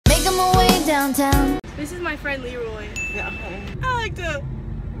downtown. This is my friend Leroy. Yeah. I like to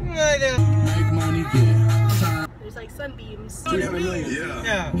Make money, yeah. There's like sunbeams.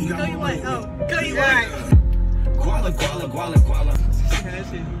 Yeah. Go you what? Oh, go you Yeah. what? Guala.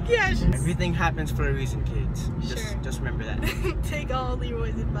 Yeah, Everything happens for a reason, kids. Just remember that. Take all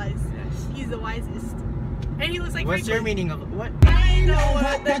Leroy's advice. Yes. He's the wisest. And he looks like What's your Franklin. meaning of what? I know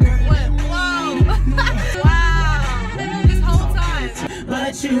what. Whoa. Wow. This whole time.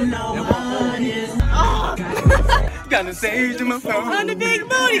 But you know what is. Oh. Gotta save to my phone. On the big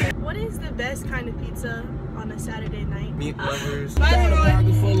booty. What is the best kind of pizza on a Saturday night? Meat lovers. Bye,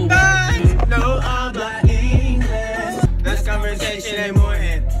 Leroy. Bye. No other English. This conversation ain't more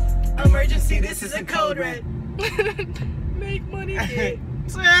in. Emergency, this is a code red. Make money, kid.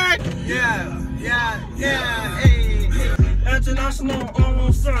 Yeah. Hey. International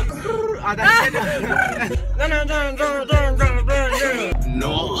almost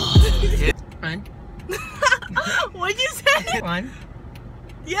No. One. What'd you say? One.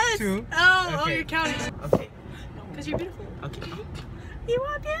 Yes. Two. Oh, Okay. you're counting. Okay. Because you're beautiful. Okay. You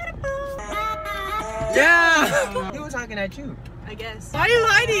are beautiful. Yeah. He was talking at you. I guess. Why are you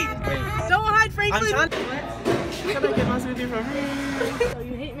hiding? Wait. Don't hide, I'm Franklin. trying to get my smoothie for free. Oh,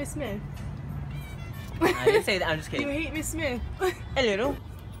 you hate Miss Smith. I didn't say that. I'm just You kidding. hate Miss Smith. A little.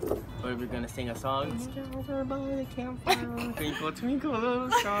 Or we're gonna sing a song. Twinkle, twinkle,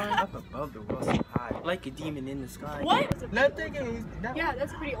 little star. Up above the world, so high, like a demon in the sky. What? Let the gaze. Yeah,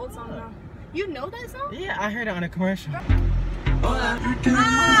 that's a pretty old song now. You know that song? Yeah, I heard it on a commercial.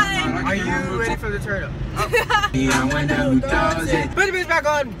 Hi. Are you ready for the turtle? I wonder who does it. Put the bitch back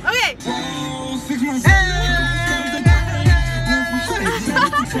on. Okay. 6 months.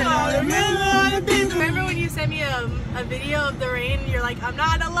 Remember when you sent me a video of the rain? You're like, I'm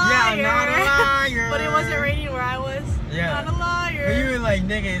not a liar. Yeah, I'm not a liar. But it wasn't raining where I was. Yeah. Not a liar. But you were like,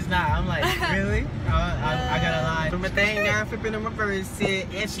 nigga, it's not. I'm like, really? I gotta lie. Put my thing down, flipping on my purse.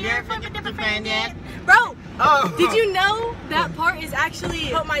 It's your flipping to find it. Bro, Oh. did you know that part is actually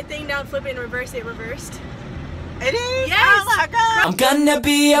put my thing down, flip it, and reverse it, reversed? It is? Yes. Oh my God. I'm gonna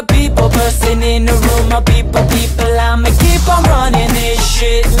be a people person in the room.